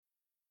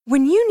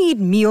When you need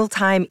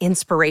mealtime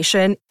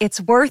inspiration,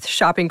 it's worth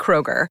shopping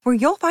Kroger, where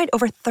you'll find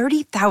over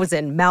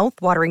 30,000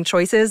 mouth-watering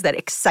choices that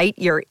excite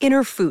your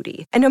inner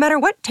foodie. And no matter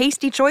what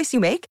tasty choice you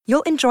make,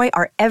 you'll enjoy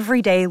our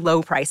everyday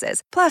low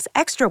prices, plus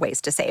extra ways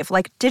to save,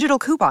 like digital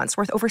coupons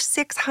worth over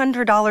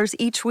 $600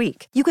 each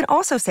week. You can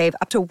also save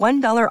up to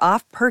 $1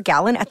 off per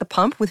gallon at the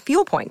pump with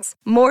fuel points.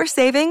 More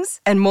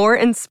savings and more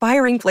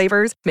inspiring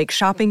flavors make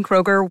shopping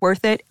Kroger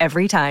worth it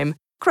every time.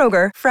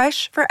 Kroger,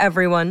 fresh for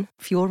everyone.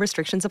 Fuel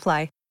restrictions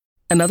apply.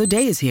 Another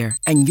day is here,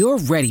 and you're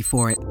ready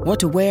for it. What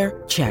to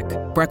wear? Check.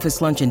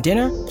 Breakfast, lunch, and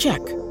dinner? Check.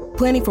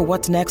 Planning for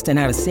what's next and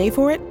how to save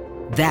for it?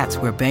 That's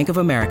where Bank of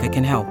America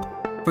can help.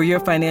 For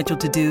your financial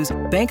to-dos,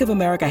 Bank of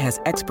America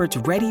has experts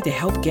ready to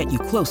help get you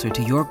closer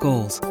to your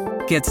goals.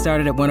 Get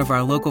started at one of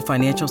our local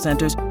financial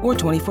centers or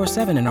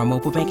 24/7 in our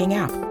mobile banking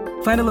app.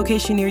 Find a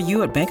location near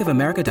you at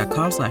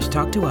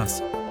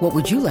bankofamerica.com/talktous. What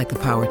would you like the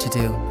power to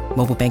do?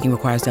 Mobile banking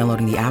requires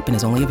downloading the app and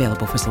is only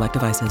available for select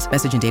devices.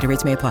 Message and data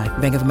rates may apply.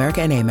 Bank of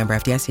America N.A., member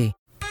FDIC.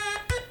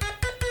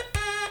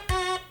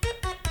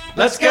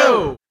 Let's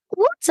go!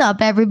 What's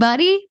up,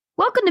 everybody?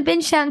 Welcome to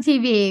Bingetown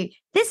TV.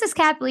 This is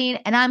Kathleen,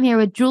 and I'm here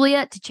with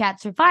Julia to chat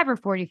Survivor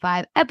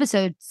 45,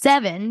 Episode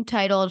 7,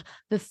 titled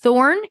The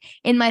Thorn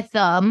in My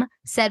Thumb,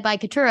 said by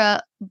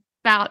Katurah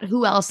about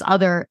who else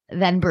other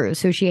than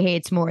Bruce, who she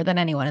hates more than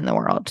anyone in the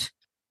world.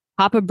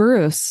 Papa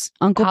Bruce,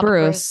 Uncle Papa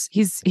Bruce.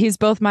 He's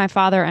both my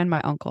father and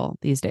my uncle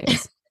these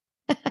days.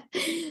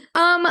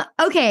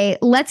 Okay,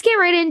 let's get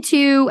right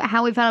into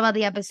how we felt about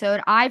the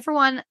episode. I, for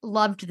one,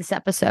 loved this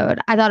episode.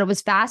 I thought it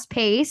was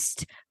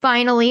fast-paced.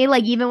 Finally,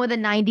 like even with a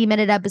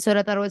 90-minute episode,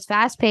 I thought it was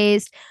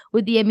fast-paced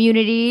with the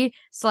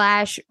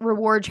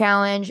immunity/reward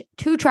challenge,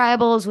 2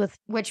 tribals,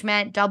 which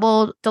meant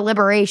double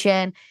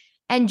deliberation.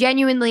 And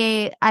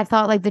genuinely, I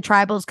thought like the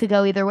tribals could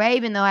go either way,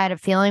 even though I had a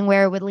feeling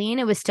where it would lean.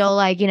 It was still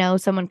like,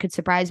 someone could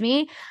surprise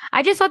me.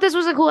 I just thought this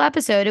was a cool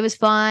episode. It was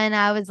fun.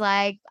 I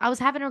was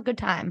having a good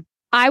time.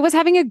 I was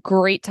having a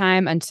great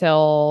time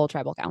until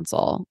Tribal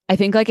Council. I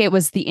think like it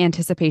was the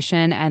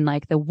anticipation and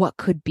like the what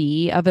could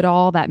be of it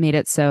all that made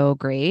it so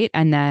great.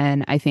 And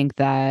then I think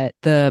that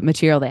the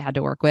material they had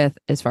to work with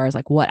as far as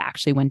like what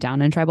actually went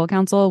down in Tribal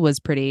Council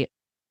was pretty.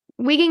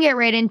 We can get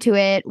right into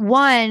it.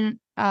 One,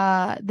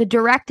 the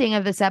directing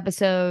of this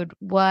episode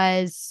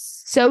was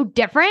so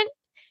different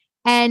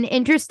and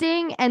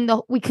interesting. And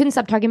we couldn't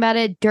stop talking about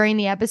it during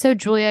the episode.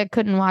 Julia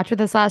couldn't watch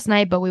with us last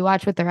night, but we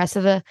watched with the rest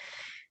of the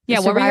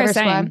what were you guys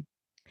saying? Squad.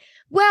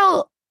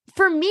 Well,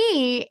 for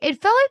me,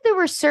 it felt like there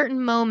were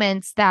certain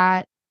moments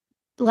that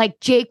like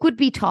Jake would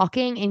be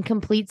talking in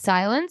complete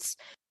silence,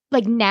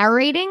 like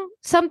narrating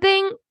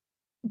something,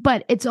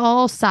 but it's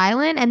all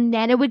silent. And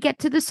then it would get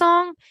to the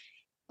song,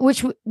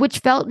 which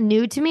felt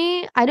new to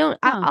me. I'll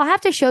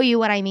have to show you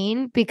what I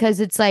mean,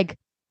 because it's like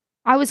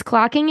I was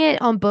clocking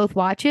it on both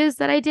watches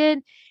that I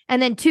did.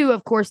 And then 2,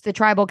 of course, the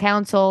Tribal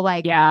Council,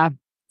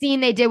 scene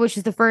they did, which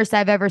is the first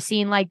I've ever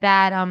seen like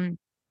that.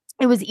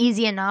 It was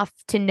easy enough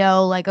to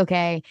know, like,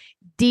 okay,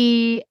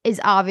 Dee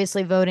is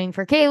obviously voting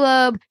for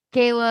Caleb.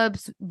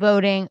 Caleb's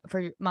voting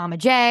for Mama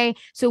J.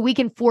 So we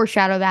can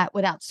foreshadow that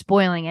without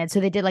spoiling it. So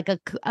they did like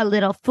a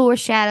little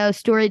foreshadow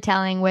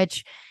storytelling,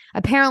 which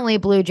apparently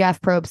blew Jeff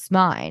Probst's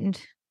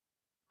mind.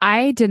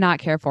 I did not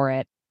care for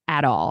it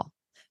at all.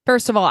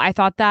 First of all, I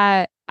thought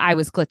that I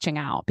was glitching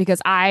out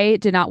because I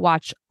did not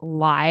watch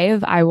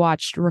live. I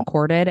watched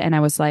recorded and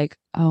I was like,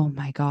 oh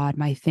my God,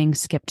 my thing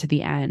skipped to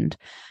the end.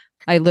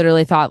 I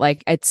literally thought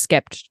like it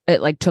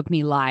like took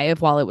me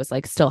live while it was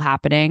like still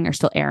happening or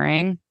still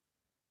airing.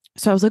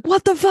 So I was like,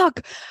 what the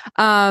fuck?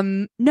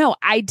 No,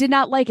 I did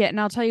not like it.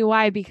 And I'll tell you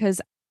why, because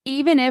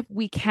even if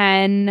we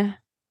can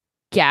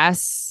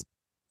guess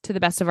to the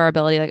best of our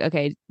ability, like,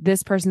 okay,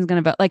 this person's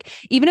going to vote, like,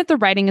 even if the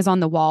writing is on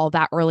the wall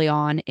that early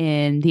on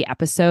in the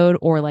episode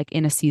or like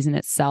in a season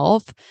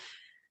itself,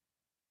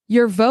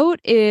 your vote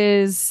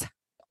it's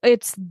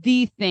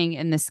the thing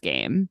in this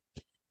game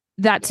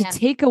that to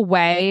take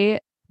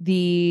away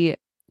the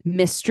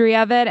mystery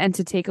of it and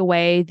to take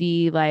away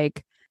the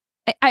like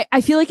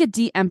I feel like it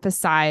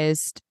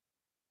de-emphasized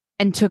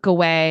and took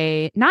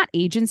away not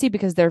agency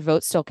because their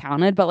votes still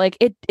counted, but like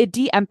it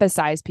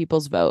de-emphasized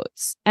people's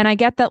votes. And I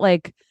get that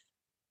like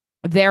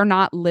they're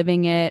not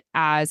living it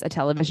as a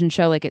television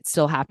show, like it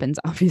still happens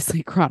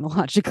obviously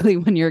chronologically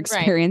when you're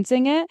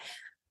experiencing it.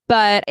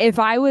 But if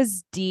I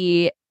was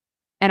Dee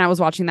and I was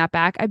watching that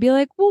back, I'd be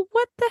like, well,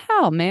 what the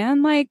hell,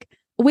 man? Like,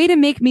 way to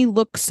make me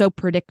look so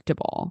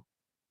predictable.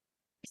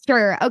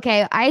 Sure.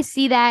 Okay. I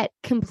see that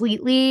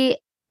completely.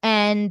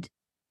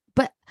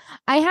 But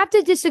I have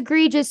to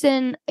disagree just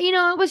in,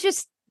 it was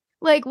just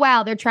like,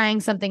 wow, they're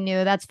trying something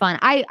new. That's fun.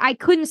 I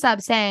couldn't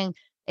stop saying,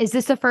 is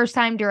this a first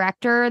time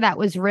director that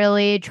was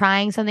really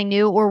trying something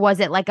new? Or was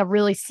it like a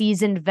really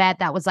seasoned vet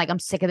that was like, I'm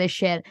sick of this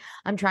shit.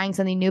 I'm trying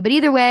something new. But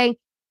either way,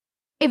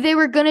 if they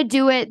were going to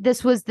do it,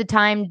 this was the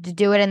time to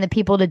do it and the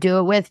people to do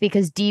it with,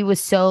 because Dee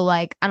was so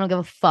like, I don't give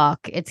a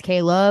fuck. It's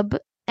Caleb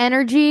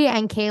energy,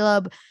 and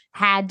Caleb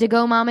had to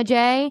go Mama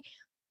J.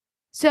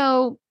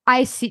 So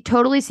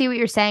totally see what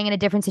you're saying. In a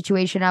different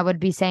situation, I would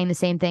be saying the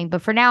same thing.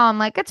 But for now, I'm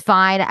like, it's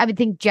fine. I would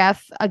think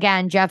Jeff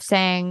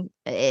saying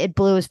it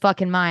blew his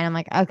fucking mind. I'm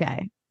like,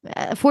 okay,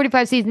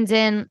 45 seasons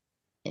in,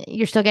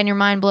 you're still getting your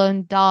mind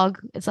blown, dog.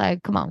 It's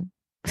like, come on.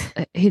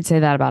 He'd say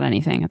that about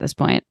anything at this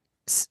point.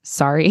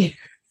 Sorry.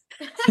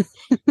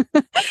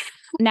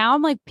 Now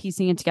I'm like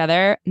piecing it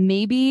together.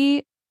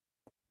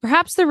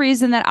 Perhaps the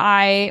reason that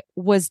I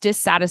was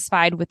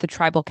dissatisfied with the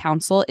tribal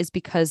council is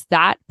because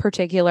that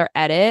particular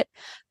edit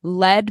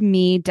led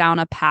me down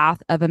a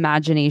path of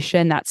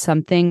imagination that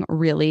something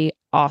really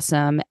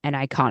awesome and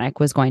iconic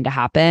was going to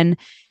happen.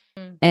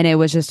 And it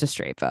was just a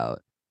straight vote.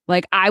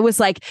 Like, I was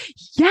like,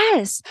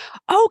 yes,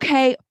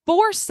 okay,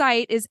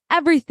 foresight is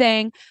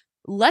everything.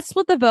 Let's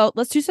split the vote.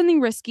 Let's do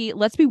something risky.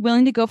 Let's be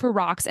willing to go for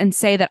rocks and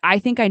say that I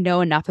think I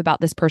know enough about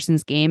this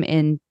person's game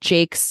in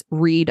Jake's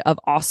read of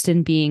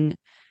Austin being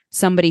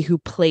somebody who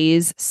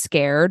plays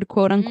scared,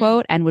 quote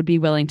unquote, and would be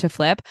willing to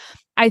flip.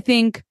 I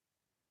can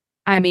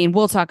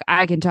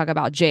talk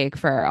about Jake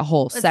for a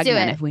whole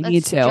segment if we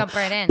need to. Jump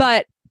right in.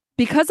 But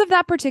because of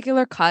that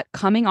particular cut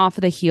coming off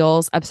of the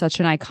heels of such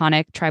an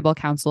iconic tribal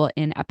council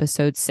in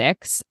episode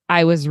 6,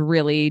 I was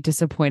really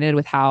disappointed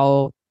with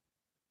how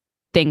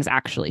things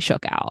actually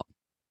shook out.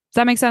 Does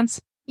that make sense?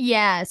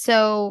 Yeah,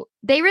 so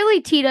they really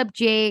teed up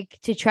Jake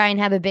to try and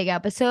have a big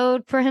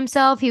episode for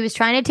himself. He was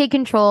trying to take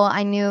control.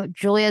 I knew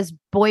Julia's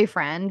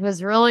boyfriend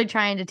was really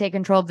trying to take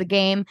control of the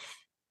game.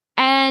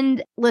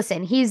 And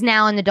listen, he's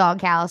now in the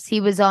doghouse. He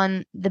was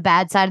on the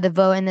bad side of the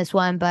vote in this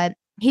one, but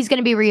he's going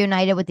to be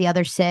reunited with the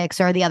other 6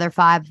 or the other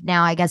 5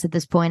 now, I guess, at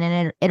this point,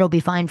 and it'll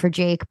be fine for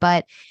Jake.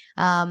 But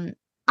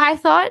I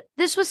thought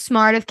this was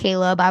smart of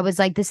Caleb. I was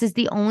like, this is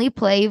the only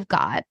play you've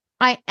got.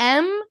 I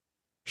am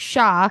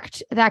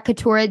shocked that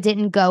Katurah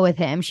didn't go with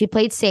him. She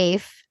played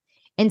safe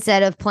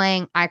instead of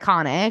playing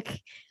iconic,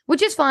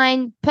 which is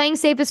fine. Playing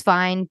safe is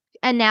fine.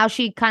 And now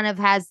she kind of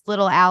has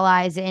little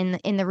allies in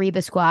the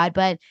Reba squad.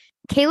 But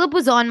Caleb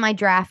was on my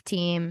draft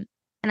team,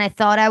 and I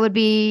thought I would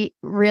be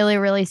really,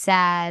 really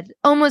sad.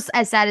 Almost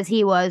as sad as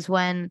he was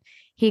when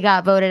he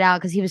got voted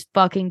out, because he was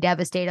fucking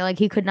devastated. Like,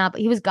 he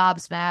was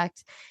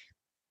gobsmacked.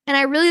 And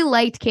I really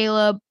liked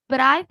Caleb, but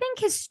I think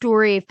his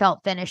story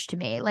felt finished to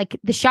me. Like,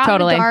 the shot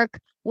in the dark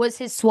was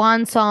his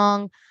swan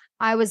song.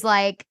 I was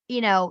like,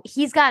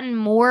 he's gotten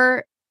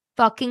more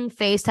fucking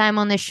FaceTime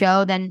on this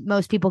show than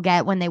most people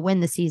get when they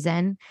win the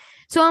season.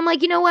 So I'm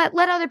like, you know what?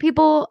 Let other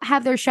people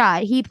have their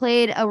shot. He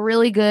played a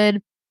really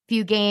good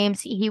few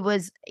games. He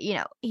was,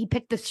 he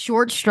picked the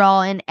short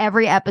straw in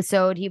every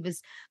episode. He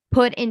was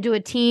put into a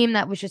team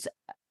that was just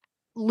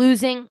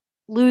losing,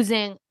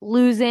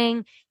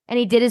 and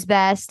he did his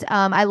best.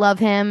 I love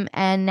him,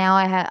 and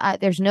now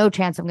there's no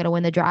chance I'm going to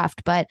win the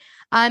draft, but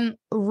I'm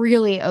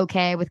really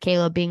okay with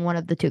Caleb being one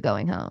of the 2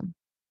 going home.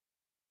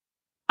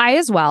 I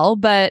as well,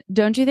 but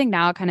don't you think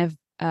now, kind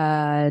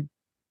of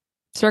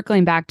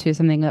circling back to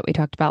something that we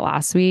talked about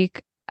last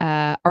week,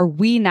 are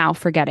we now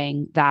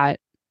forgetting that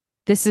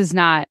this is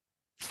not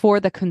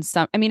for the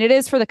it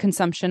is for the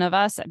consumption of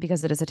us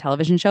because it is a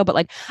television show, but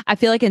like, I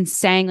feel like in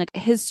saying like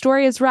his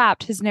story is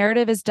wrapped, his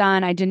narrative is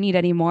done, I didn't need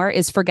any more,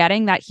 is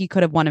forgetting that he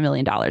could have won $1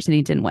 million and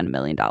he didn't win $1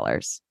 million.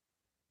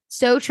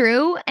 So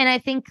true. And I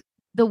think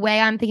the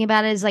way I'm thinking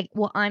about it is like,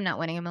 well, I'm not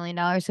winning $1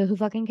 million, so who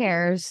fucking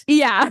cares?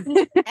 Yeah.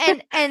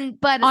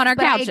 but on our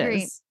couches. I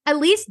agree. At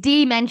least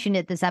Dee mentioned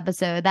it this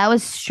episode. That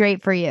was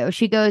straight for you.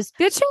 She goes,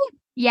 did she?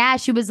 Yeah,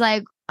 she was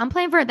like, I'm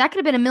playing for it. That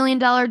could have been $1 million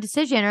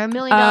decision or $1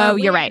 million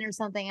you're right. or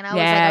something. And I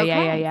was like,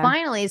 okay,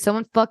 finally,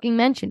 someone fucking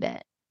mentioned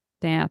it.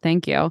 Yeah,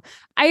 thank you.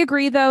 I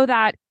agree, though,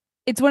 that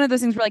it's one of those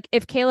things where, like,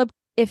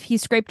 if he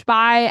scraped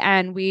by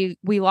and we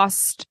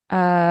lost, who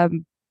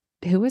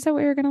was it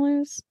we were going to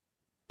lose?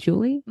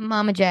 Julie?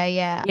 Mama J,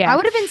 yeah. I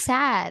would have been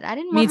sad. I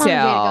didn't want Mama J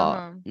to go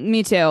home.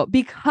 Me too.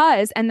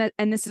 Because, and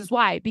this is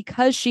why,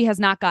 because she has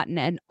not gotten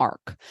an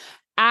arc.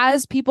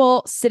 As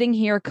people sitting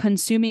here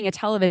consuming a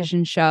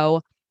television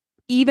show,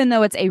 even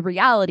though it's a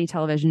reality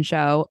television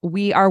show,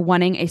 we are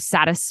wanting a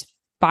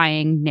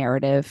satisfying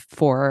narrative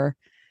for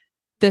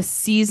the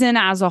season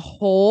as a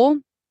whole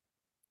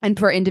and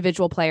for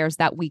individual players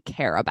that we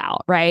care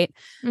about, right?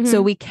 Mm-hmm.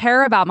 So we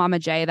care about Mama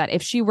J, that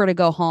if she were to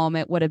go home,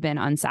 it would have been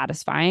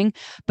unsatisfying,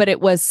 but it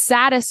was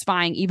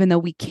satisfying even though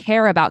we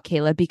care about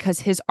Caleb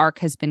because his arc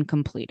has been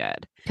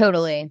completed.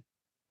 Totally.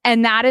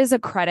 And that is a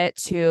credit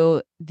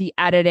to the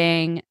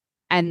editing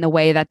and the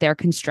way that they're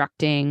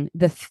constructing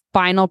the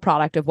final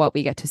product of what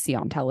we get to see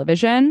on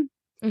television.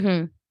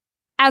 Mm-hmm.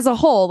 As a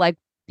whole, like,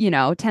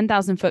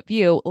 10,000 foot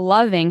view,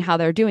 loving how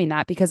they're doing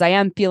that because I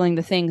am feeling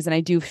the things and I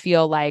do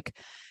feel like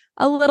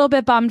a little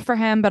bit bummed for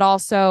him, but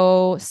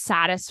also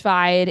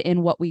satisfied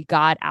in what we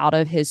got out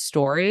of his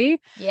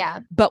story. Yeah.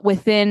 But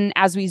within,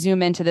 as we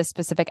zoom into this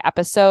specific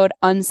episode,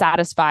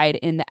 unsatisfied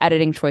in the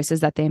editing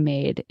choices that they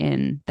made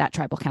in that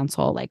tribal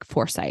council, like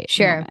foresight.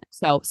 Sure. Moment.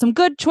 So some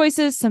good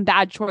choices, some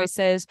bad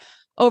choices.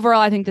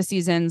 Overall, I think the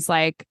season's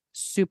like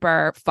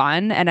super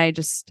fun and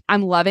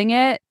I'm loving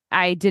it.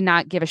 I did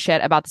not give a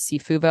shit about the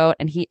Sifu vote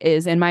and he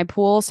is in my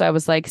pool. So I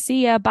was like,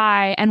 see ya,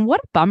 bye. And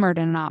what a bummer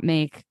to not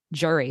make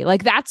jury.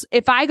 Like that's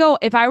if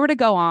I were to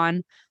go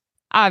on,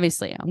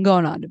 obviously I'm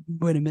going on to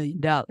win $1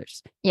 million.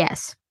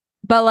 Yes.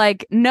 But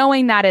like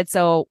knowing that it's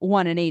a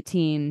 1 in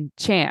 18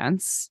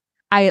 chance,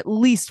 I at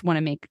least want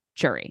to make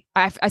jury.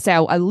 I say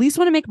I at least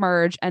want to make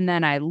merge, and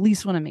then I at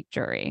least want to make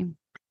jury.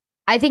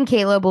 I think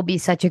Caleb will be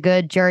such a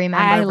good jury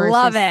member. I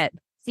love it.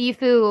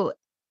 Sifu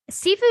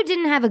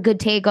didn't have a good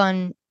take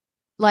on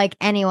like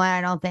anyone,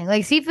 I don't think.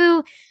 Like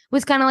Sifu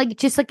was kind of like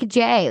just like a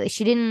Jay.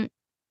 Like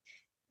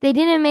they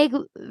didn't make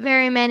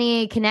very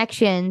many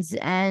connections,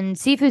 and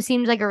Sifu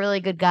seems like a really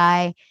good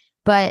guy,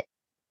 but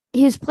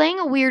he was playing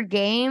a weird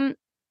game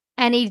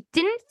and he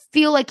didn't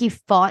feel like he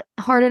fought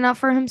hard enough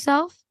for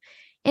himself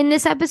in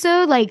this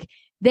episode. Like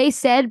they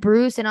said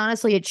Bruce, and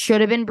honestly it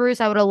should have been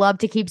Bruce. I would have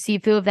loved to keep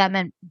Sifu if that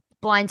meant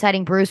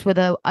blindsiding Bruce with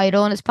an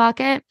idol in his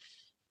pocket.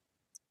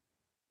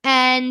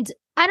 And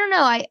I don't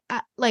know.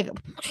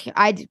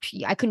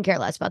 I couldn't care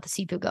less about the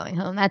Sifu going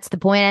home. That's the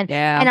point.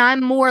 And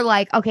I'm more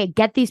like, okay,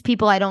 get these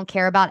people I don't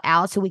care about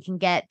out so we can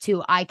get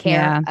to I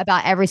care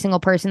about every single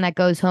person that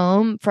goes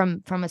home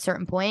from a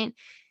certain point.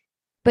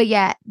 But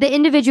yeah, the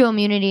individual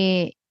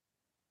immunity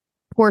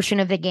portion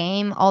of the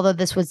game, although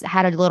this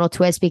had a little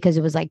twist because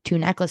it was like 2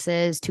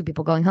 necklaces, 2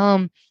 people going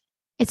home.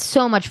 It's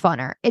so much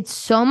funner. It's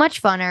so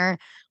much funner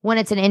when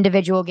it's an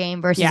individual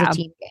game versus a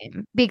team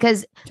game,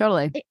 because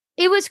totally.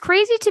 It was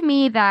crazy to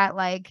me that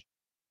like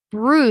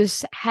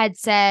Bruce had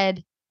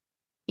said,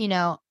 you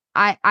know,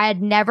 I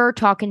had never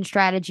talked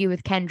strategy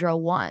with Kendra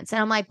once.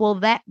 And I'm like,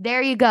 well,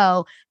 there you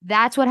go.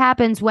 That's what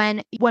happens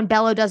when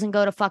Bello doesn't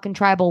go to fucking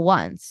tribal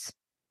once.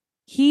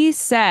 He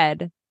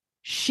said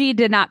she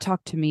did not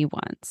talk to me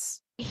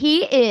once.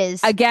 He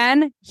is.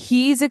 Again,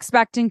 he's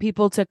expecting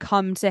people to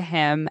come to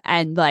him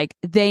and like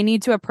they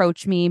need to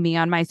approach me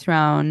on my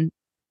throne.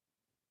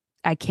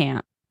 I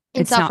can't.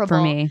 It's not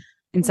for me.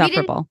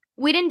 Insufferable.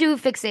 We didn't do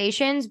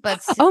fixations,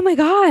 but oh my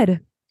God.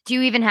 Do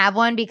you even have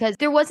one? Because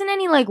there wasn't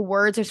any like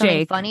words or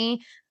something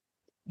funny.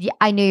 Yeah,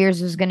 I knew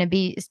yours was going to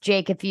be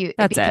Jake.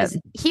 Because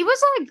he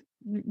was like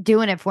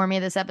doing it for me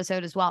this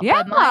episode as well.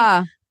 Yeah.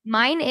 But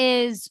mine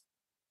is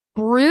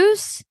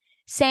Bruce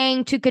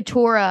saying to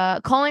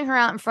Katurah, calling her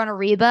out in front of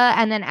Reba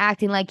and then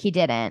acting like he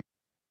didn't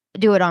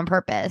do it on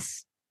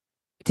purpose.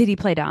 Did he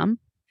play dumb?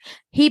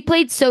 He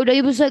played soda.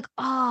 He was like,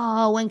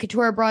 oh, when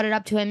Katurah brought it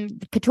up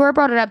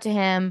to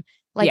him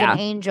like an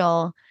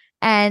angel.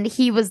 And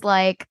he was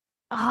like,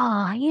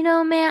 oh, you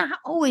know, man, I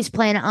always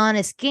play an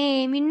honest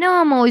game. You know,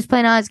 I'm always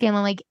playing an honest game.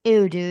 I'm like,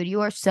 ew, dude,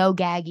 you are so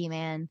gaggy,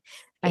 man.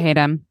 I hate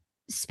him.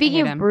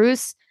 Speaking of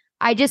Bruce,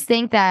 I just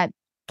think that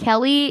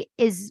Kelly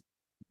is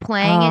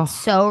playing it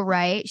so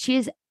right. She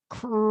is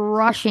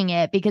crushing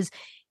it because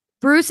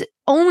Bruce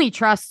only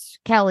trusts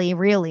Kelly,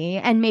 really,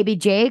 and maybe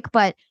Jake,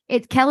 but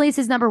Kelly's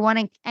his number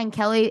one, and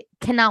Kelly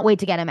cannot wait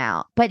to get him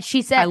out. But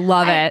she said, I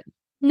love it.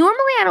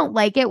 Normally, I don't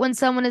like it when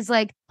someone is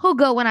like, he'll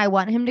go when I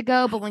want him to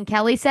go. But when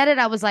Kelly said it,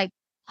 I was like,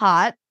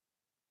 hot.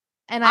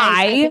 And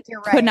I think you're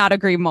right. Could not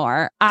agree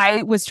more.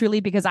 I was truly,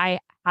 because I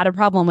had a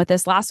problem with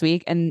this last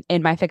week, and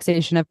in my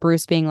fixation of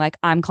Bruce being like,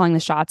 I'm calling the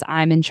shots,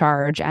 I'm in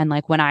charge, and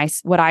like what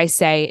I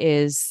say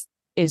is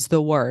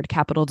the word,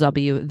 capital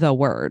W, the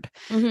word.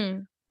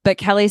 Mm-hmm. But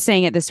Kelly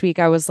saying it this week,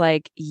 I was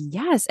like,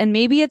 yes. And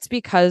maybe it's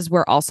because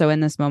we're also in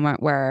this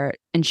moment where,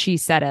 and she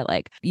said it,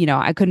 like, you know,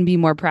 I couldn't be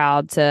more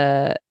proud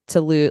to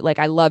loot. Like,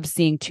 I love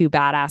seeing 2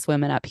 badass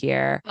women up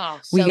here. Oh,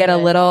 so we get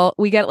good.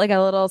 we get like a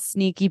little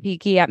sneaky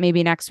peeky at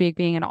maybe next week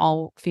being an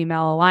all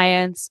female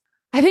alliance.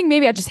 I think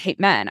maybe I just hate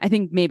men.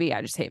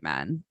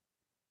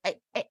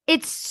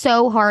 It's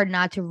so hard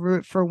not to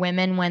root for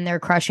women when they're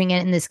crushing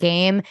it in this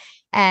game.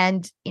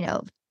 And, you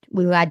know,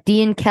 we got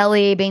Dee and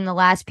Kelly being the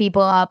last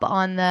people up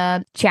on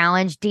the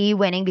challenge. Dee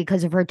winning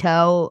because of her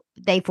toe.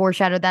 They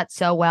foreshadowed that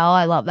so well.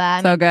 I love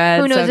that. So good.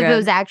 Who knows if it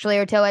was actually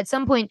her toe? At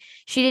some point,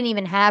 she didn't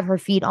even have her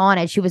feet on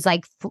it. She was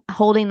like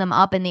holding them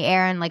up in the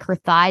air, and like her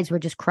thighs were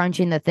just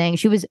crunching the thing.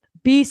 She was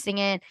beasting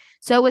it.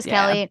 So was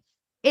Kelly.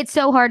 It's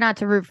so hard not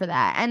to root for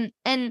that.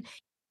 And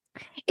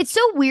it's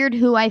so weird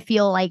who I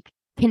feel like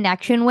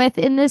connection with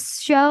in this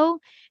show.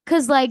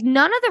 Because, like,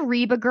 none of the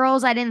Reba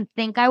girls, I didn't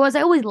think I was.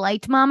 I always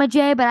liked Mama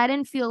J, but I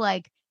didn't feel,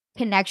 like,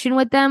 connection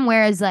with them.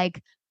 Whereas,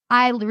 like,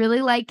 I really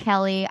like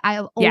Kelly.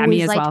 I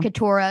always liked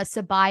Katurah.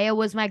 Sabaya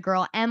was my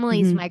girl.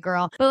 Emily's my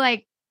girl. But,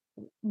 like,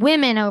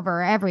 women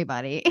over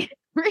everybody.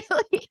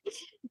 Really?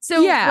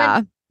 So,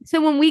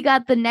 when we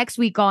got the next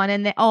week on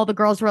and all the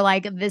girls were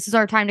like, this is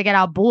our time to get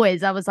out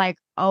boys, I was like,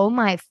 oh,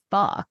 my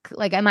fuck.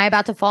 Like, am I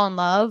about to fall in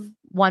love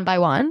one by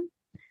one?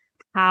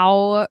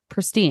 How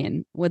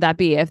pristine would that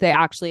be if they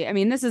actually, I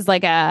mean, this is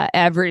like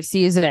every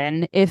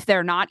season. If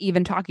they're not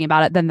even talking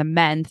about it, then the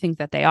men think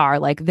that they are.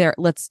 Like,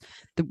 let's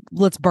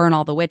burn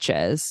all the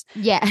witches.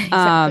 Yeah,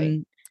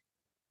 exactly.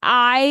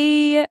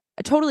 I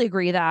totally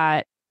agree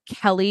that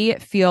Kelly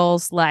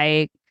feels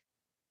like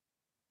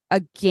a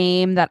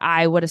game that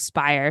I would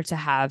aspire to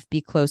have be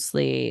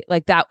closely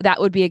like that.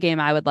 That would be a game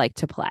I would like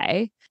to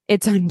play.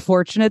 It's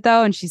unfortunate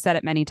though, and she said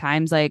it many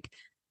times, like,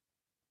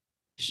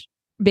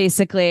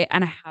 basically,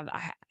 and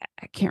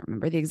I can't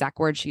remember the exact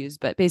word she used,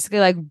 but basically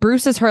like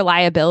Bruce is her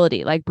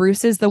liability. Like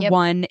Bruce is the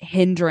one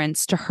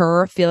hindrance to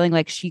her feeling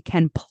like she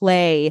can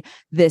play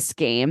this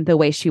game the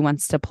way she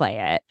wants to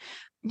play it.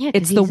 Yeah,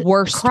 it's the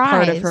worst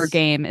part of her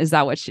game. Is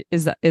that what she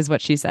is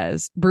what she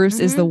says? Bruce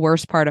is the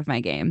worst part of my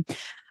game,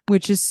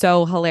 which is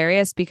so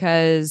hilarious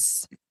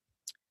because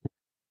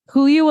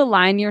who you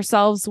align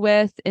yourselves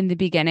with in the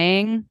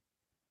beginning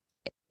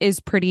is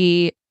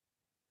pretty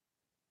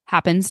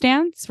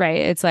happenstance,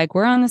 right? It's like,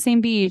 we're on the same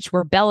beach,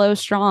 we're bellow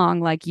strong,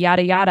 like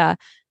yada, yada.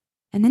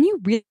 And then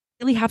you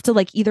really have to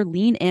like either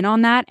lean in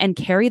on that and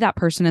carry that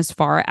person as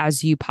far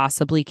as you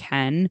possibly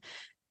can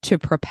to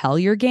propel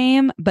your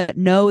game, but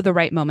know the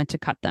right moment to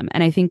cut them.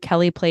 And I think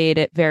Kelly played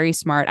it very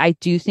smart. I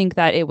do think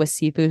that it was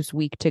Sifu's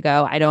week to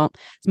go.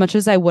 As much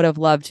as I would have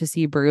loved to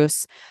see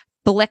Bruce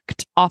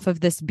flicked off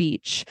of this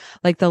beach,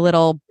 like the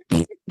little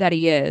that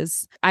he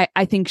is,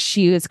 I think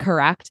she is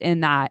correct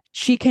in that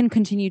she can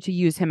continue to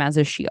use him as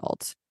a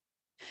shield.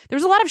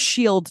 There's a lot of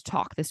shield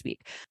talk this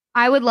week.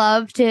 I would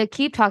love to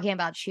keep talking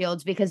about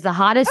shields because the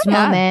hottest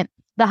moment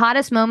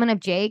of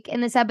Jake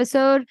in this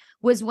episode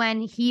was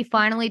when he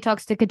finally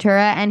talks to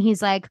Katurah and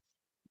he's like,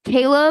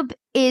 Caleb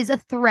is a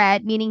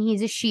threat, meaning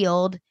he's a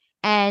shield,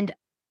 and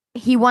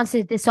he wants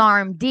to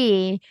disarm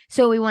D,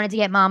 so we wanted to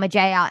get Mama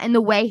J out. And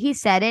the way he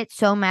said it,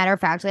 so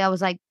matter-of-factly, I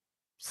was like,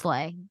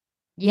 slay.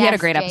 Yes, he had a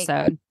great Jake.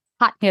 episode.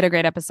 Hot. He had a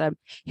great episode.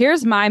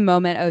 Here's my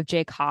moment of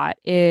Jake hot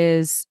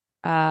is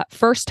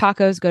first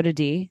tacos go to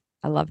D.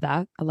 I love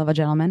that. I love a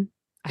gentleman.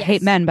 Yes. I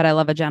hate men, but I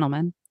love a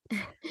gentleman.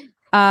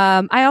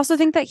 I also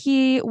think that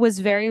he was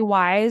very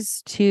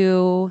wise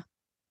to,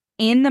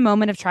 in the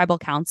moment of tribal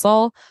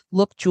council,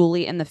 look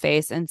Julie in the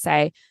face and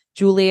say,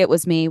 Julie, it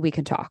was me. We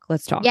can talk.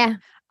 Let's talk. Yeah.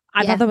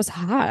 I thought that was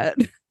hot.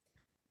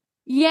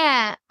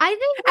 Yeah, I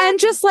think and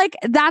just like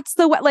that's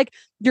the way, like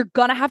you're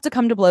gonna have to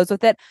come to blows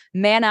with it,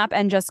 man up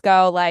and just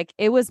go like,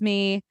 it was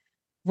me,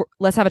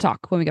 let's have a talk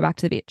when we get back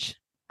to the beach.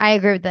 I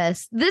agree with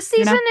this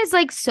season is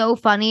like so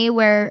funny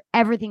where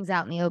everything's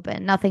out in the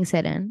open, nothing's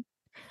hidden.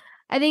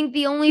 I think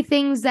the only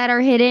things that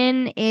are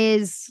hidden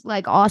is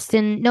like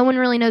Austin. No one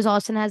really knows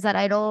Austin has that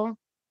idol.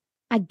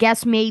 I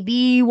guess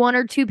maybe one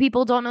or two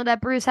people don't know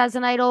that Bruce has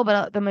an idol,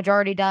 but the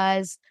majority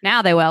does.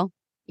 Now they will.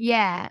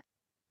 Yeah.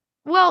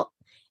 Well,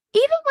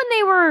 even when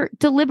they were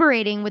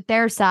deliberating with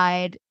their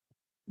side,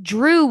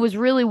 Drew was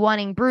really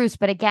wanting Bruce.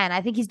 But again,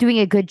 I think he's doing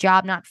a good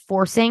job not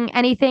forcing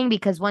anything,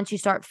 because once you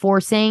start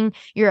forcing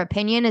your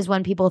opinion is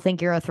when people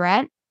think you're a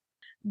threat.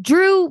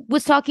 Drew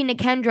was talking to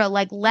Kendra,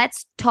 like,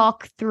 let's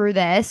talk through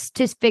this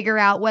to figure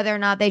out whether or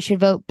not they should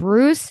vote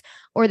Bruce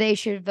or they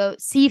should vote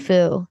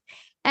Sifu.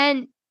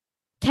 And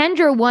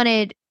Kendra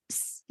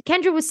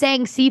was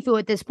saying Sifu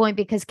at this point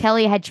because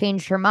Kelly had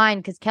changed her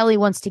mind, because Kelly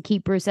wants to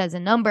keep Bruce as a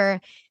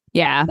number.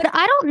 Yeah. But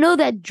I don't know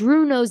that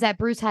Drew knows that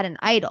Bruce had an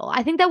idol.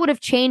 I think that would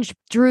have changed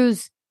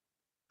Drew's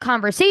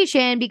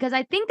conversation, because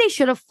I think they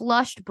should have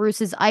flushed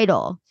Bruce's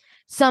idol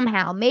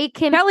somehow. Make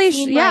him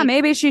Kelly,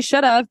 maybe she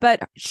should have,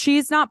 but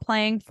she's not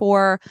playing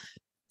for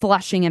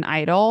flushing an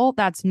idol.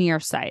 That's near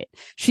sight.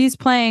 She's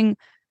playing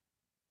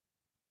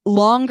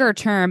longer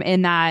term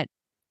in that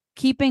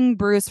keeping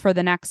Bruce for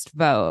the next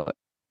vote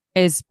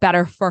is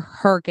better for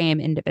her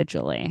game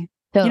individually.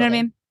 Totally. You know what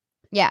I mean?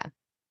 Yeah.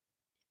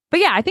 But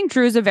yeah, I think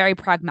Drew's a very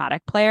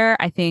pragmatic player.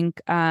 I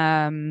think,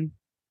 I don't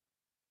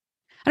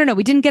know.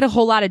 We didn't get a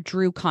whole lot of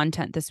Drew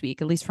content this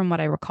week, at least from what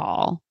I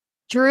recall.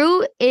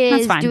 Drew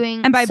is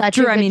doing, and by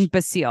Drew, I mean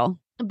Basile.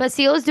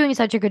 Basile is doing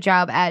such a good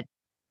job at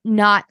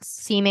not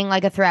seeming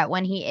like a threat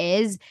when he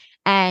is.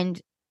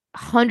 And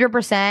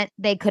 100%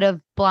 they could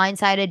have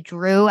blindsided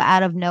Drew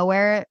out of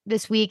nowhere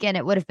this week and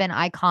it would have been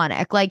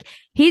iconic. Like,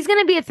 he's going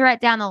to be a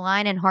threat down the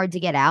line and hard to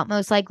get out,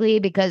 most likely,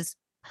 because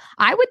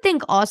I would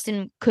think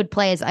Austin could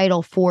play as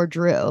idol for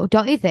Drew.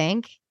 Don't you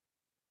think?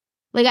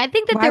 Like, I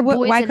think that they're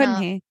boys why enough.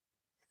 Couldn't he?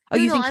 Oh,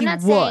 you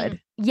think he would?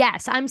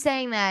 Yes, I'm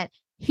saying that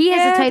he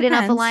has a tight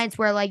enough alliance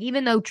where, like,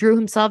 even though Drew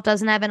himself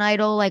doesn't have an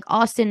idol, like,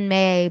 Austin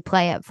may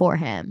play it for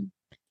him.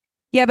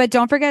 Yeah, but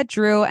don't forget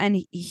Drew, and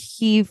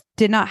he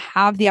did not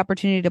have the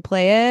opportunity to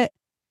play it,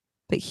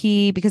 but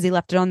because he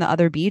left it on the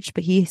other beach,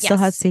 but he still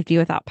has safety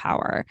without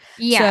power.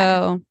 Yeah.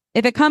 So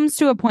if it comes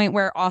to a point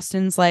where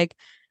Austin's like,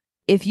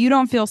 if you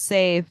don't feel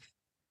safe,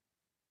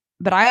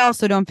 but I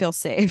also don't feel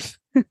safe,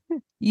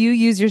 you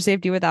use your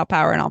safety without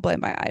power and I'll play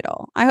my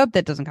idol. I hope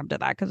that doesn't come to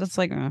that, because it's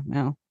like,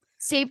 no.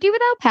 Safety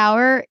without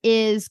power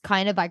is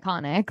kind of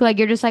iconic. Like,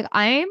 you're just like,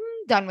 I'm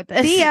done with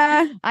this. See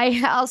ya.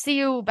 I'll see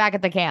you back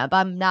at the camp.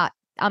 I'm not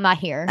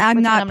here.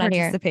 I'm not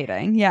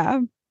participating. Yeah.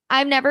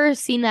 I've never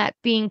seen that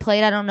being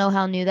played. I don't know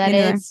how new that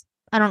is.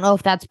 I don't know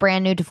if that's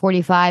brand new to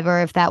 45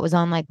 or if that was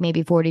on like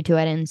maybe 42.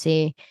 I didn't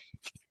see.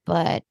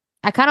 But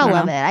I kind of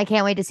love it. I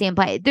can't wait to see him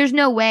play. There's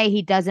no way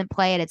he doesn't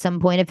play it at some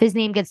point. If his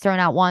name gets thrown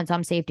out once,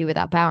 I'm safety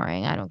without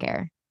powering. I don't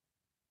care.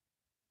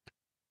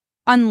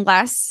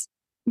 Unless,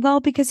 well,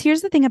 because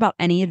here's the thing about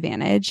any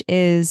advantage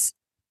is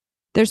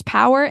there's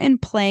power in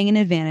playing an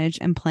advantage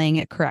and playing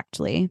it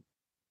correctly.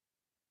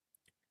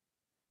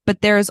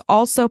 But there is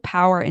also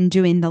power in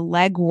doing the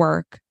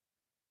legwork,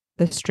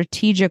 the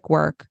strategic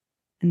work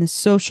and the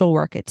social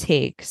work it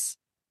takes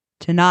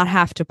to not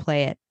have to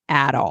play it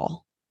at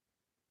all.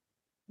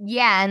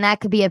 Yeah, and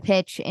that could be a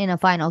pitch in a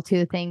final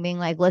two thing, being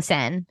like,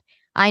 listen,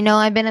 I know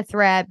I've been a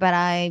threat, but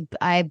I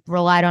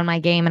relied on my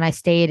game and I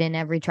stayed in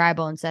every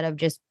tribal instead of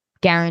just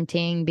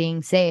guaranteeing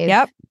being saved.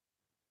 Yep.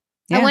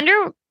 Yeah. I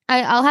wonder,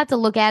 I'll have to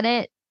look at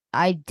it.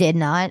 I did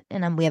not,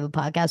 and we have a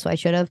podcast, so I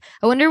should have.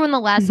 I wonder when the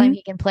last time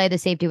he can play the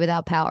safety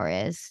without power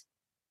is.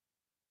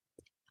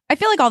 I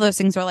feel like all those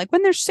things are like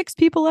when there's 6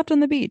 people left on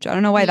the beach. I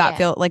don't know why that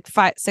feels like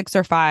 6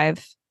 or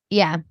 5.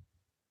 Yeah.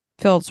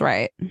 Feels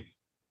right.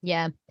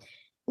 Yeah.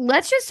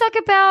 Let's just talk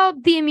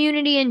about the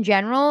immunity in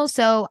general.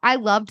 So I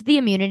loved the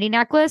immunity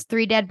necklace,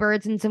 3 dead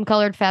birds and some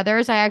colored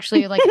feathers. I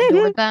actually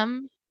adored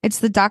them. It's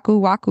the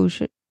Daku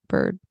Waku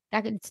bird.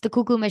 It's the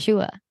Kuku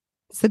Mashua.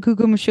 It's the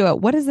Kuku Mashua.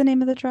 What is the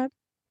name of the tribe?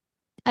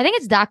 I think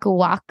it's Daku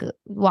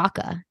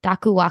Waka.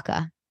 Daku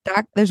Waka.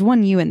 There's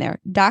one U in there.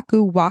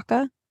 Daku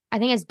Waka. I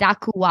think it's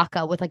Daku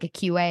Waka with like a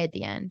QA at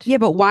the end. Yeah,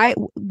 but why?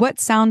 What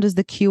sound does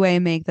the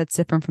QA make that's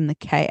different from the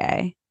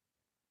KA?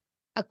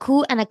 A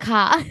ku and a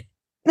ka.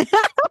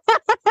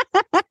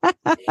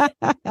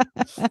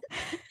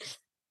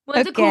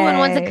 One's a ku and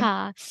one's a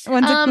ka.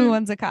 One's a ku,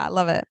 one's a ka.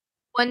 Love it.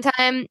 One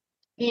time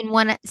in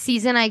one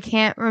season, I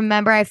can't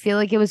remember. I feel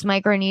like it was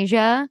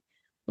Micronesia.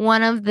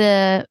 One of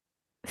the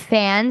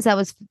fans, that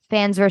was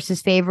fans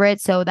versus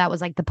favorites. So that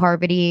was like the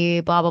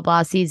Parvati blah, blah,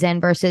 blah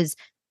season versus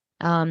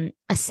a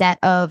set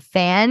of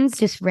fans,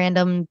 just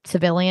random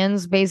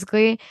civilians,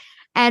 basically.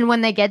 And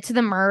when they get to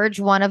the merge,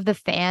 one of the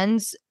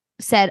fans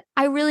said,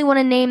 I really want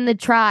to name the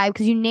tribe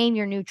because you name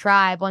your new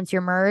tribe once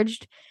you're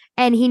merged.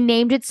 And he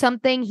named it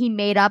something he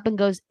made up and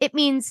goes, it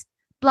means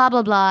blah,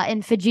 blah, blah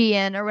in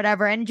Fijian or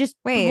whatever. And just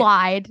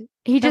lied.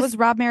 That was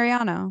Rob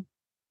Mariano.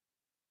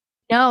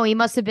 No, he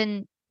must have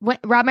been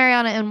Rob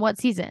Mariano in what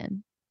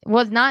season?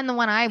 Was not in the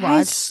one I watched.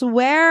 I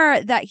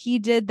swear that he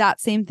did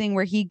that same thing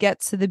where he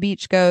gets to the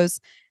beach,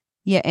 goes,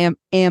 yeah,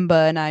 Amba,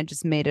 and I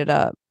just made it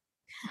up.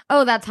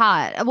 Oh, that's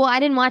hot. Well, I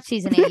didn't watch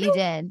season 8. You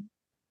did.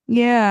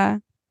 Yeah.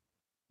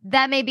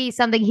 That may be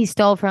something he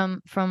stole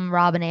from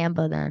Rob and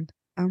Amba then.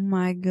 Oh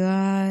my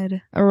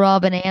God.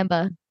 Rob and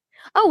Amba.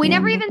 Oh, we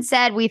never even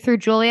said we threw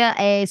Julia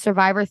a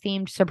Survivor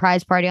themed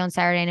surprise party on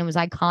Saturday and it was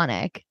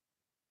iconic.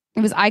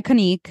 It was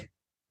iconique.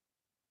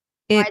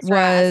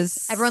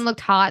 Everyone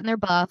looked hot in their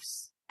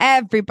buffs.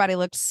 Everybody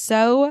looked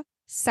so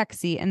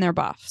sexy in their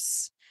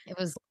buffs. It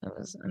was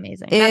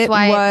amazing. It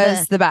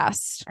was the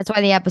best. That's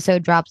why the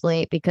episode dropped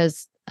late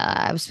because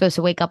I was supposed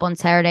to wake up on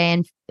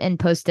Saturday and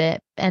post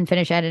it and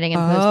finish editing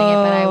and posting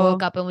it, but I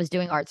woke up and was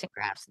doing arts and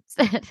crafts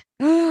instead.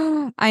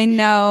 I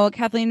know.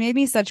 Kathleen made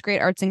me such great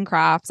arts and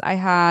crafts.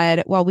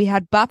 We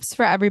had buffs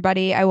for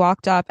everybody. I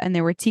walked up and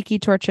there were tiki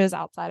torches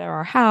outside of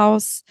our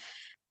house.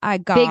 I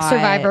got Big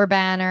Survivor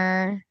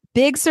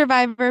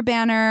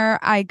banner.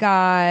 I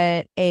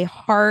got a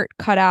heart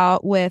cut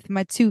out with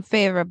my 2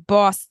 favorite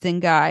Boston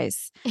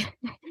guys.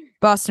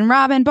 Boston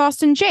Robin,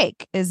 Boston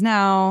Jake is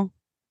now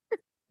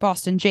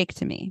Boston Jake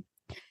to me.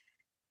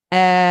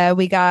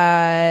 We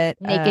got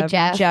Naked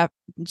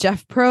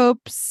Jeff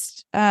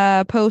Probst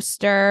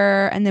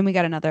poster, and then we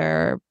got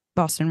another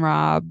Boston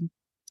Rob.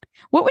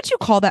 What would you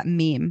call that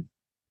meme?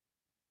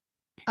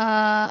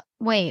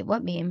 Wait,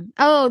 what meme?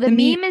 Oh, the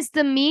meme is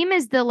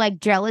the like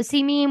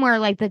jealousy meme where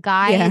like the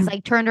guy is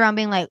like turned around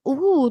being like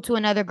ooh to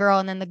another girl,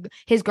 and then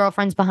his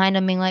girlfriend's behind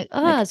him being like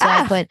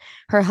I put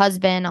her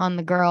husband on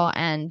the girl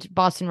and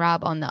Boston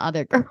Rob on the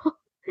other girl.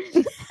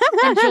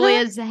 And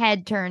Julia's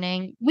head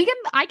turning.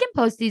 I can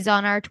post these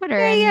on our Twitter.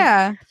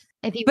 Yeah.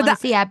 If you want to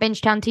see at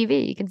Bingetown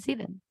TV, you can see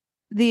them.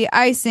 The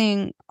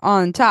icing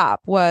on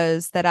top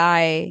was that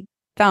I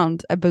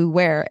found a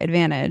Beware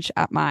advantage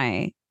at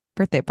my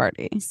birthday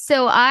party.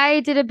 So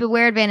I did a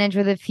Beware advantage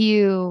with a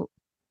few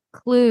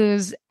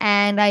clues,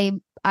 and I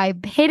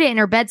hid it in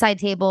her bedside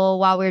table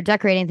while we were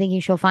decorating, thinking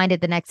she'll find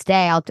it the next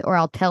day. I'll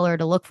tell her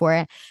to look for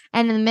it.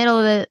 And in the middle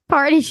of the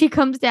party, she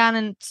comes down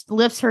and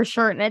lifts her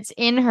shirt, and it's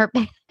in her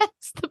pants.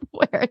 The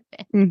Beware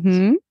advantage.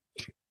 Mm-hmm.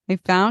 I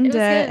found it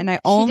and I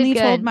only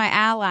told my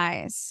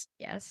allies.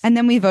 Yes. And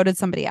then we voted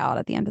somebody out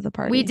at the end of the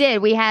party. We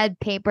did. We had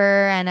paper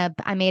and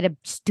I made a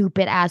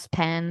stupid ass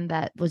pen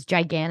that was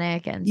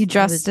gigantic, and you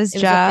dressed as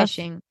Jeff.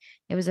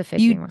 It was a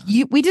fishing rod.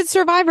 We did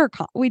Survivor.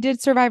 We did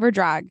Survivor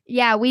drag.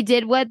 Yeah, we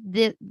did what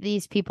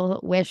these people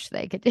wish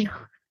they could do.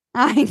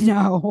 I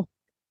know.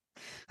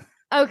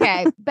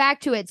 Okay, back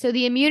to it. So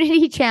the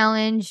immunity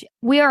challenge,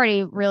 we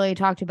already really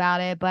talked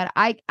about it, but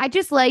I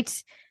just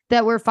liked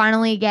that we're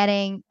finally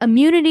getting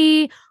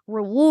immunity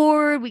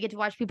reward. We get to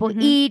watch people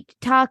eat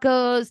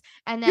tacos,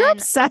 and then you're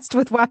obsessed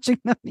with watching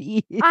them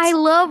eat. I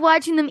love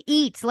watching them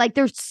eat. Like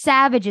they're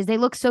savages. They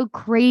look so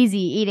crazy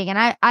eating, and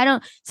I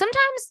don't.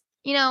 Sometimes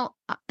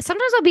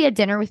I'll be at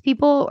dinner with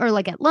people or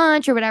like at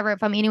lunch or whatever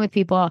if I'm eating with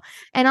people,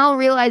 and I'll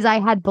realize I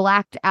had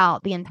blacked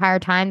out the entire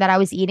time that I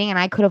was eating, and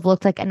I could have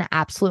looked like an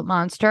absolute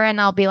monster.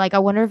 And I'll be like, I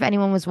wonder if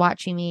anyone was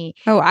watching me.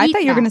 Oh, I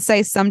thought you were going to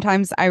say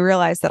sometimes I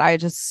realized that I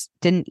just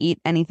didn't eat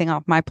anything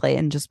off my plate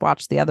and just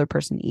watched the other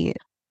person eat.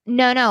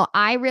 No.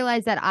 I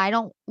realized that I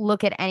don't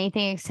look at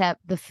anything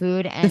except the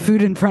food and The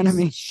food in front of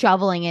just me.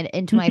 shoveling it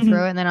into my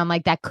throat. And then I'm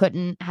like, that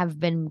couldn't have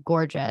been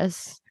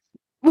gorgeous.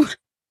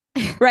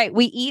 Right.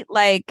 We eat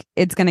like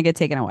it's going to get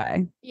taken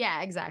away.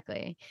 Yeah,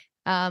 exactly.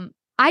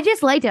 I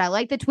just liked it. I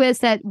liked the twist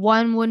that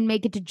one wouldn't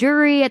make it to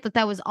jury. I thought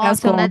that was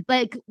awesome. cool. That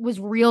like was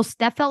real.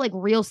 That felt like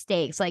real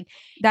stakes. Like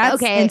That's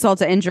okay. insult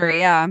to injury.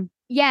 Yeah.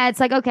 Yeah, it's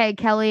like, okay,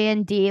 Kelly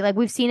and Dee, like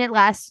we've seen it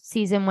last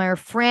season where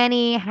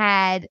Franny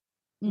had,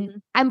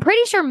 I'm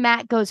pretty sure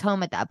Matt goes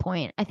home at that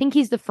point. I think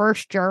he's the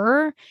first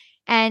juror.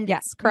 And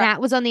Yes, correct.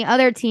 Matt was on the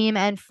other team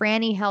and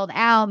Franny held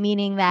out,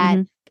 meaning that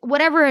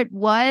whatever it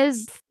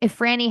was, if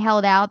Franny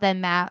held out,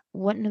 then Matt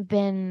wouldn't have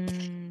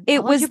been.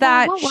 It was eligible.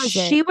 that What was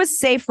she it? was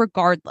safe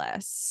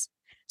regardless.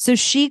 So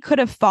she could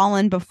have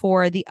fallen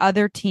before the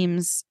other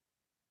team's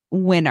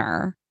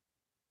winner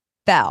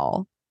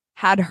fell,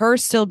 had her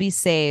still be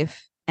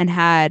safe, and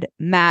had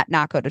Matt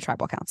not go to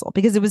tribal council,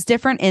 because it was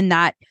different in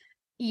that.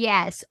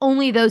 Yes,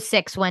 only those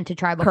 6 went to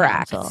tribal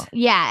Correct. council.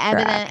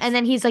 Yeah, and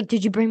then he's like,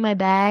 "Did you bring my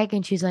bag?"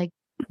 And she's like,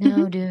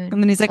 "No, dude."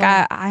 And then he's like,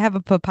 sorry." I have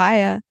a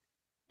papaya.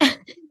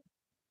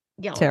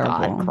 Oh, Terrible.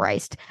 God,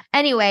 Christ.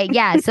 Anyway,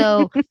 yeah,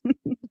 so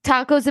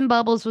Tacos and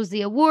Bubbles was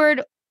the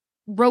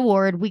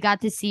reward. We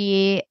got to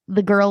see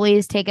the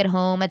girlies take it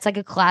home. It's like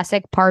a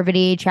classic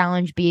Parvati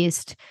challenge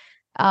beast.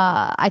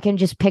 I can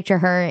just picture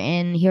her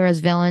in Heroes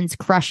Villains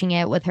crushing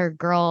it with her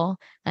girl.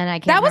 And I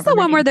can't That was the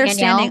remember her one where name, they're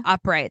Danielle. standing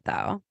upright,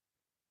 though.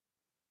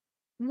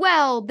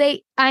 Well,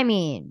 they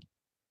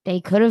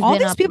could have All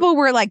been these up. people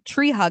were like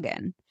tree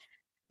hugging.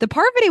 The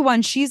Parvati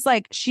one, she's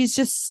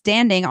just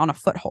standing on a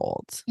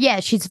foothold. Yeah,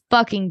 she's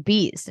fucking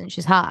beast and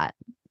she's hot.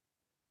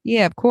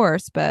 Yeah, of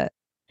course, but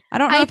I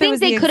don't know I if it think was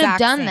they the could have exact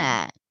done same.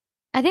 that.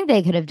 I think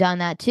they could have done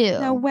that too.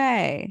 No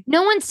way.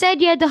 No one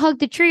said you had to hug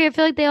the tree. I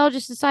feel like they all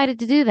just decided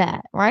to do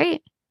that,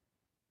 right?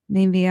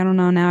 Maybe, I don't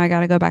know. Now I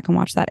got to go back and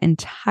watch that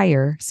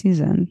entire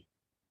season.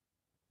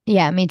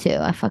 Yeah, me too.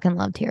 I fucking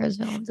loved Heroes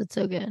Villains. It's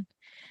so good.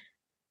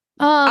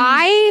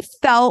 I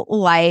felt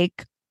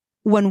like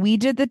when we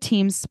did the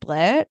team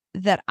split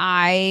that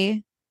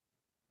I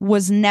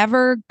was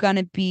never going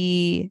to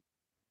be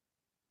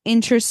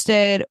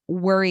interested,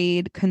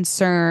 worried,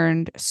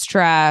 concerned,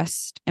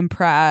 stressed,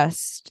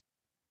 impressed,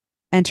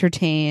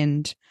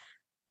 entertained,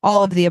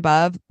 all of the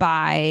above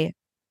by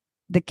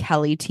the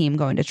Kelly team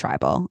going to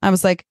tribal. I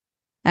was like,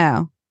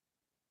 oh,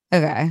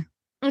 okay.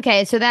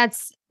 Okay, so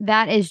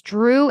that is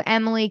Drew,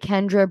 Emily,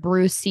 Kendra,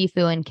 Bruce,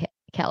 Sifu, and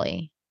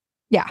Kelly.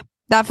 Yeah.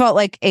 That felt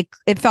like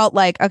it felt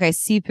like, okay,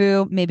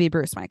 Sifu, maybe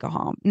Bruce might go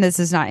home. And this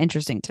is not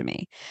interesting to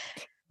me.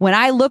 When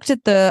I looked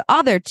at the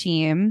other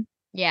team,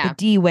 the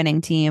D winning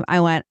team, I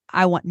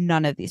want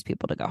none of these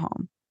people to go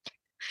home.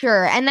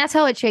 Sure. And that's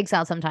how it shakes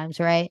out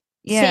sometimes, right?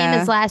 Yeah. Same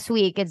as last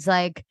week. It's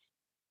like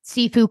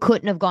Sifu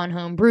couldn't have gone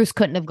home. Bruce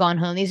couldn't have gone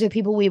home. These are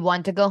people we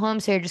want to go home.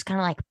 So you're just kind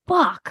of like,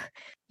 fuck.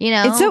 You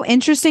know? It's so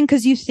interesting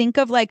because you think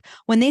of like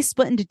when they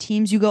split into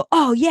teams, you go,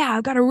 oh, yeah,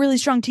 I've got a really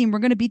strong team. We're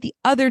going to beat the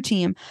other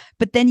team.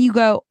 But then you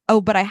go, oh,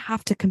 but I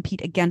have to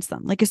compete against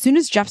them. Like as soon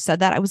as Jeff said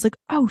that, I was like,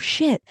 oh,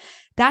 shit,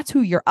 that's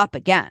who you're up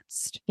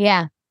against.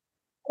 Yeah.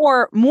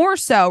 Or more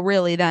so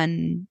really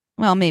than,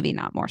 well, maybe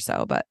not more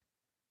so, but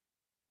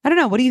I don't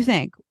know. What do you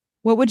think?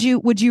 What would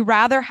you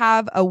rather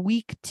have a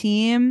weak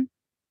team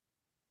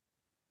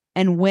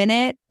and win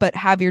it, but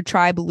have your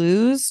tribe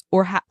lose,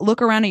 or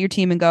look around at your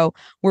team and go,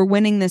 we're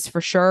winning this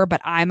for sure,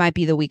 but I might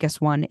be the weakest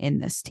one in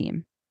this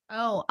team?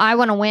 Oh, I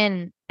want to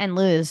win and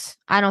lose.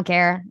 I don't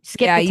care.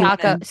 Skip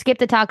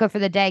the taco for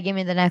the day. Give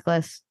me the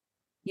necklace.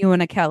 You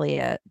want to Kelly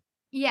it.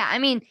 Yeah, I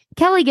mean,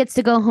 Kelly gets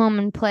to go home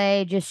and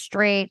play just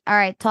straight. All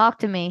right, talk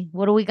to me.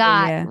 What do we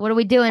got? Yeah. What are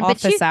we doing?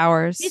 Office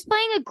hours. She's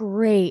playing a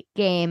great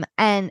game.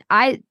 And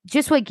I,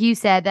 just like you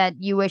said that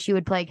you wish you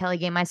would play a Kelly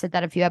game. I said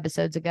that a few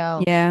episodes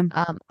ago. Yeah.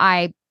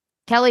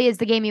 Kelly is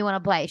the game you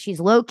want to play. She's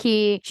low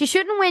key. She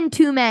shouldn't win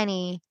too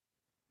many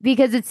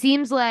because it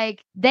seems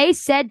like they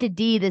said to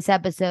D this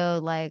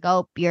episode, like,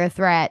 oh, you're a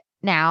threat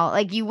now.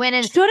 Like you win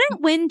and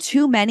shouldn't win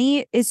too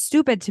many is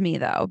stupid to me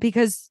though,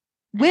 because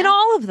win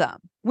all of them.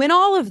 Win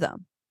all of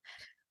them.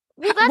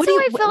 Well, that's how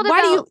I felt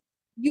about.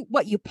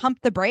 Why do you pump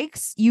the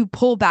brakes? You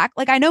pull back.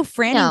 Like I know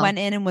Franny went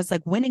in and was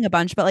like winning a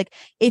bunch, but like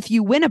if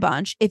you win a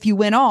bunch, if you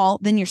win all,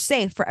 then you're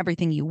safe for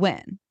everything you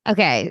win.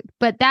 Okay,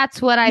 but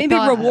that's what I thought.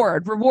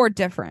 Maybe reward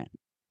different.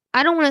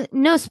 I don't want to,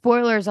 no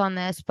spoilers on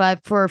this,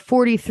 but for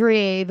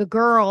 43, the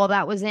girl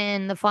that was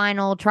in the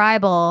final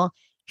tribal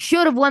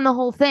should have won the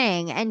whole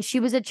thing. And she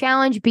was a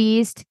challenge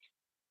beast.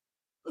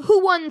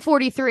 Who won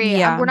 43?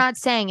 Yeah. We're not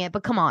saying it,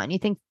 but come on. You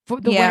think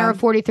the winner of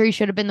 43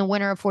 should have been the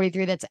winner of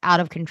 43 that's out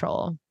of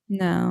control?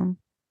 No.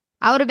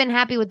 I would have been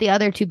happy with the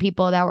other 2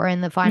 people that were in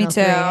the final Me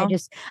too. 3.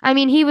 I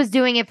mean, he was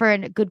doing it for a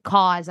good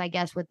cause, I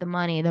guess, with the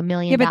money, the $1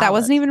 million. Yeah, but that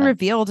wasn't even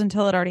revealed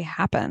until it already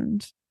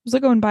happened. It was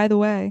like, by the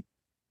way.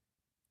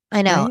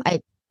 I know.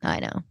 Right?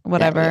 I know.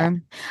 Whatever. Yeah.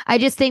 I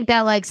just think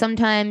that like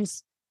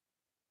sometimes,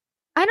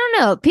 I don't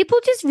know, people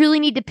just really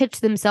need to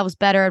pitch themselves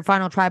better at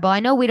Final Tribal.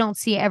 I know we don't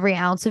see every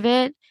ounce of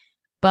it,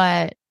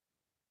 but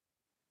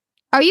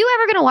Are you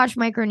ever going to watch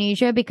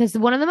Micronesia? Because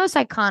one of the most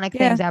iconic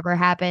things ever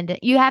happened.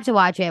 You have to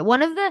watch it.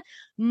 One of the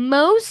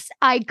most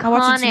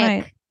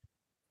iconic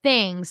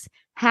things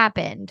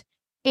happened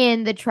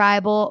in the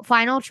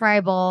final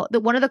tribal.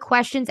 One of the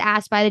questions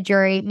asked by the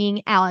jury, me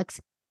and Alex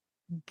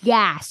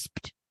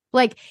gasped.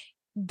 Like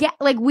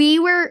we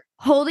were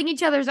holding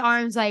each other's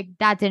arms like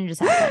that didn't just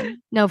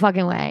happen. No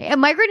fucking way.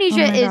 And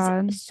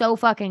Micronesia is so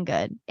fucking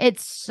good.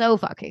 It's so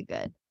fucking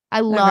good. I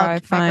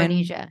love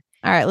Micronesia.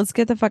 All right, let's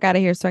get the fuck out of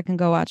here so I can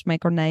go watch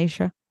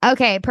Micronesia.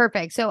 Okay,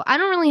 perfect. So I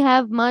don't really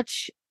have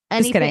much.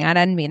 Just kidding. I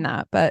didn't mean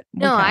that, but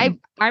no, I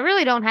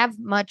really don't have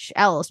much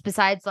else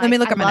besides. Like, let me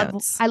look at my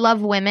notes. I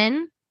love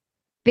women.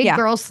 Big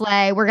girl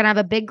slay. We're gonna have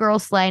a big girl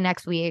slay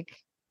next week.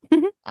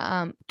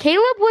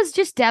 Caleb was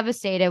just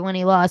devastated when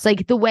he lost.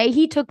 Like the way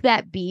he took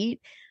that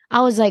beat, I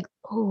was like,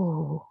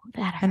 oh,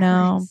 that hurts. I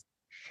know.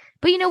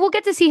 But we'll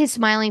get to see his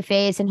smiling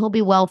face, and he'll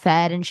be well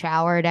fed and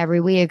showered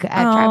every week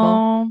at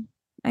Tribal.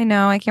 I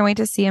know. I can't wait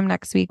to see him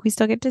next week. We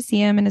still get to see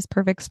him in his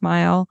perfect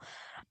smile.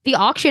 The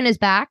auction is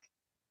back.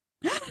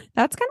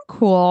 That's kind of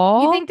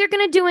cool. You think they're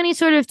going to do any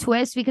sort of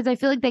twist? Because I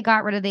feel like they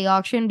got rid of the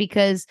auction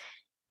because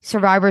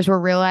survivors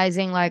were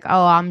realizing like,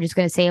 oh, I'm just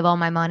going to save all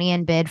my money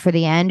and bid for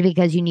the end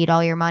because you need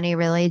all your money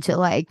really to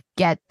like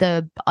get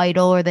the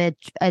idol or the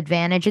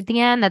advantage at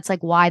the end. That's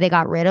like why they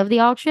got rid of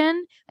the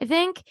auction, I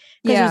think,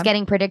 because it was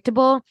getting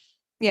predictable.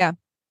 Yeah.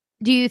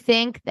 Do you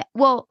think that,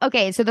 well,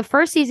 okay, so the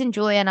first season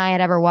Julia and I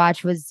had ever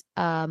watched was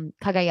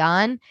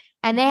Cagayan,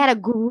 and they had a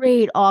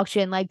great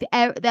auction like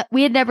that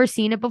we had never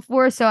seen it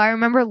before. So I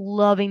remember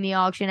loving the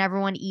auction,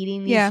 everyone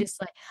eating these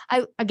just like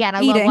I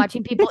love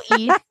watching people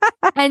eat.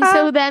 And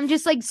so them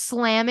just like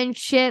slamming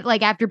shit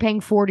like after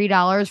paying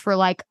 $40 for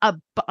like a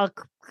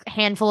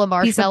handful of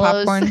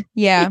marshmallows. Piece of popcorn.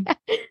 Yeah.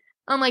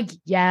 I'm like,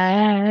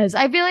 yes.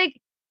 I feel like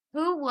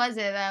who was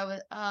it that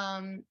was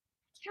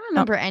I can't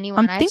remember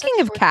anyone. I'm thinking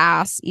of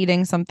Cass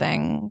eating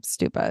something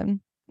stupid.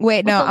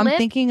 Wait, no, I'm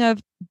thinking of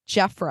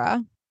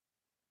Jeffra.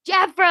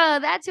 Jeffra,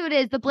 that's who it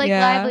is. The Blake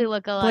Lively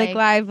lookalike. Blake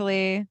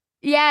Lively.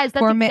 Yes,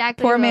 that's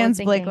exactly poor what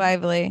man's I was Blake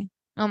Lively.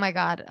 Oh my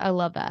god, I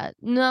love that.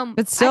 No,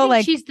 but still,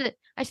 I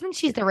think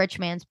she's the rich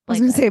man's Blake.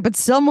 I was gonna say, but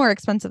still more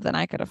expensive than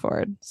I could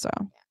afford. So,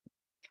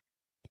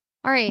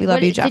 all right, we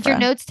love you, Jeffra. Did your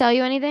notes tell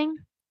you anything?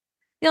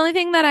 The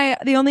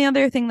only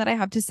other thing that I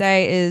have to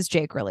say is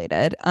Jake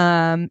related.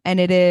 And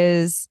it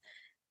is.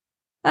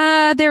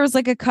 There was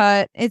like a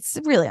cut. It's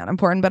really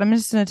unimportant, but I'm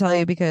just going to tell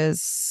you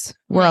because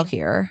we're all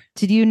here.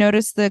 Did you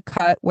notice the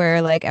cut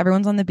where like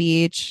everyone's on the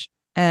beach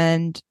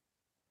and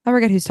I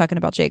forget who's talking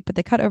about Jake, but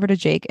they cut over to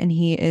Jake and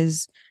he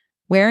is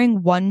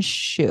wearing one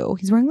shoe.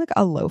 He's wearing like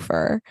a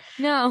loafer.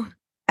 No.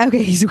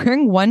 Okay. He's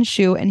wearing one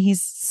shoe and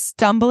he's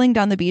stumbling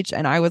down the beach.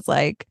 And I was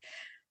like,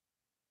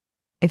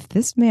 if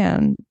this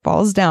man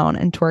falls down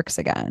and twerks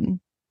again,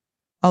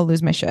 I'll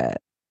lose my shit.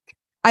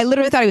 I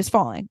literally thought he was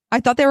falling. I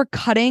thought they were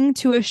cutting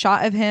to a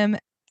shot of him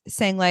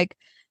saying like,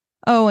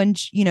 oh, and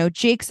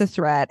Jake's a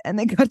threat. And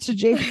they got to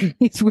Jake.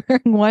 He's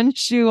wearing one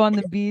shoe on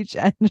the beach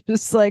and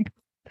just like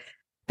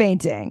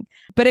fainting.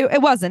 But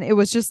it wasn't. It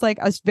was just like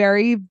a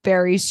very,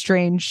 very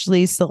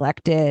strangely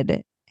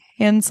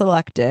hand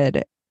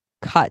selected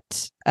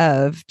cut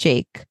of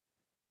Jake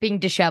being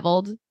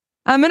disheveled.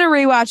 I'm going to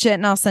rewatch it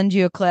and I'll send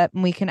you a clip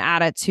and we can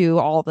add it to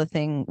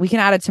we can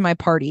add it to my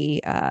party.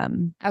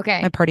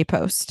 Okay. My party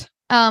post.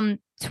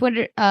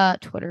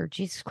 Twitter,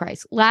 Jesus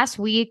Christ. Last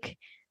week.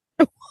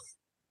 Were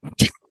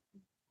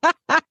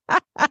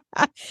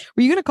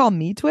you going to call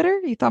me Twitter?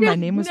 You thought my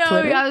name was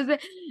Twitter?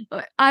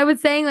 I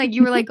was saying like,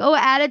 you were like, oh,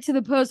 add it to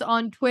the post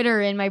on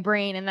Twitter in my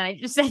brain. And then I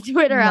just said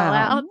Twitter out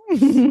loud.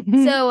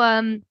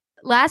 So,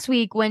 last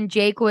week when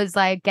Jake was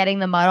like getting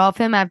the mud off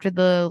him after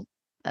the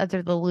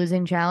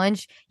losing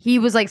challenge, he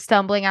was like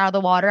stumbling out of the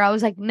water. I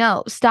was like,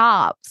 no,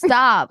 stop.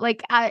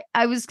 Like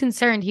I was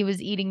concerned he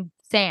was eating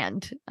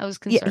sand. I was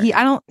concerned.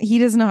 Yeah, he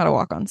doesn't know how to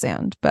walk on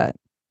sand, but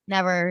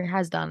never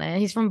has done it.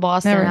 He's from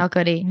Boston. Never. How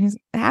could he?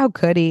 How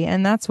could he?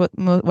 And that's what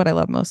I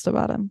love most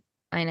about him.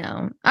 I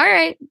know. All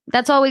right.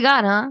 That's all we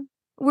got, huh?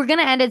 We're going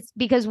to end it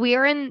because we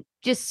are in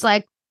just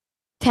like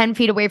 10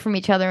 feet away from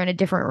each other in a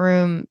different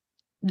room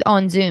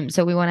on Zoom.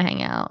 So we want to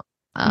hang out.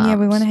 Yeah,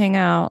 we want to hang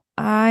out.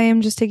 I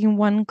am just taking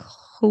one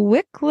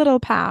quick little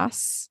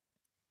pass.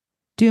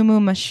 Dumu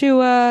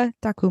Mashua,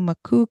 Taku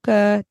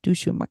Makuka,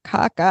 Dushu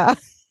Makaka.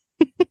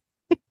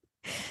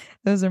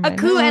 Those are my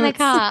notes. And a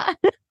ka.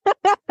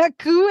 A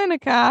coup and a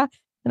ka.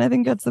 And I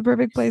think that's the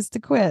perfect place to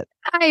quit.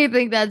 I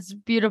think that's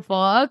beautiful.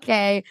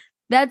 Okay.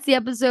 That's the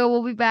episode.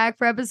 We'll be back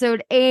for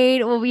episode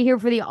 8. We'll be here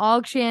for the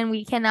auction.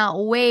 We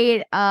cannot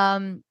wait.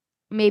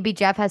 Maybe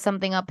Jeff has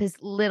something up his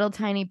little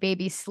tiny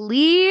baby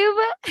sleeve.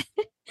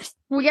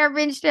 We got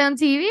Rinchtown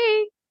TV.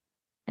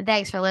 And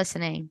thanks for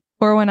listening.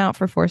 Pour one out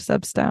for 4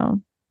 steps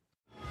down.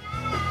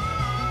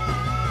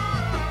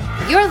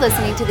 You're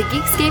listening to the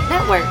Geekscape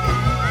Network.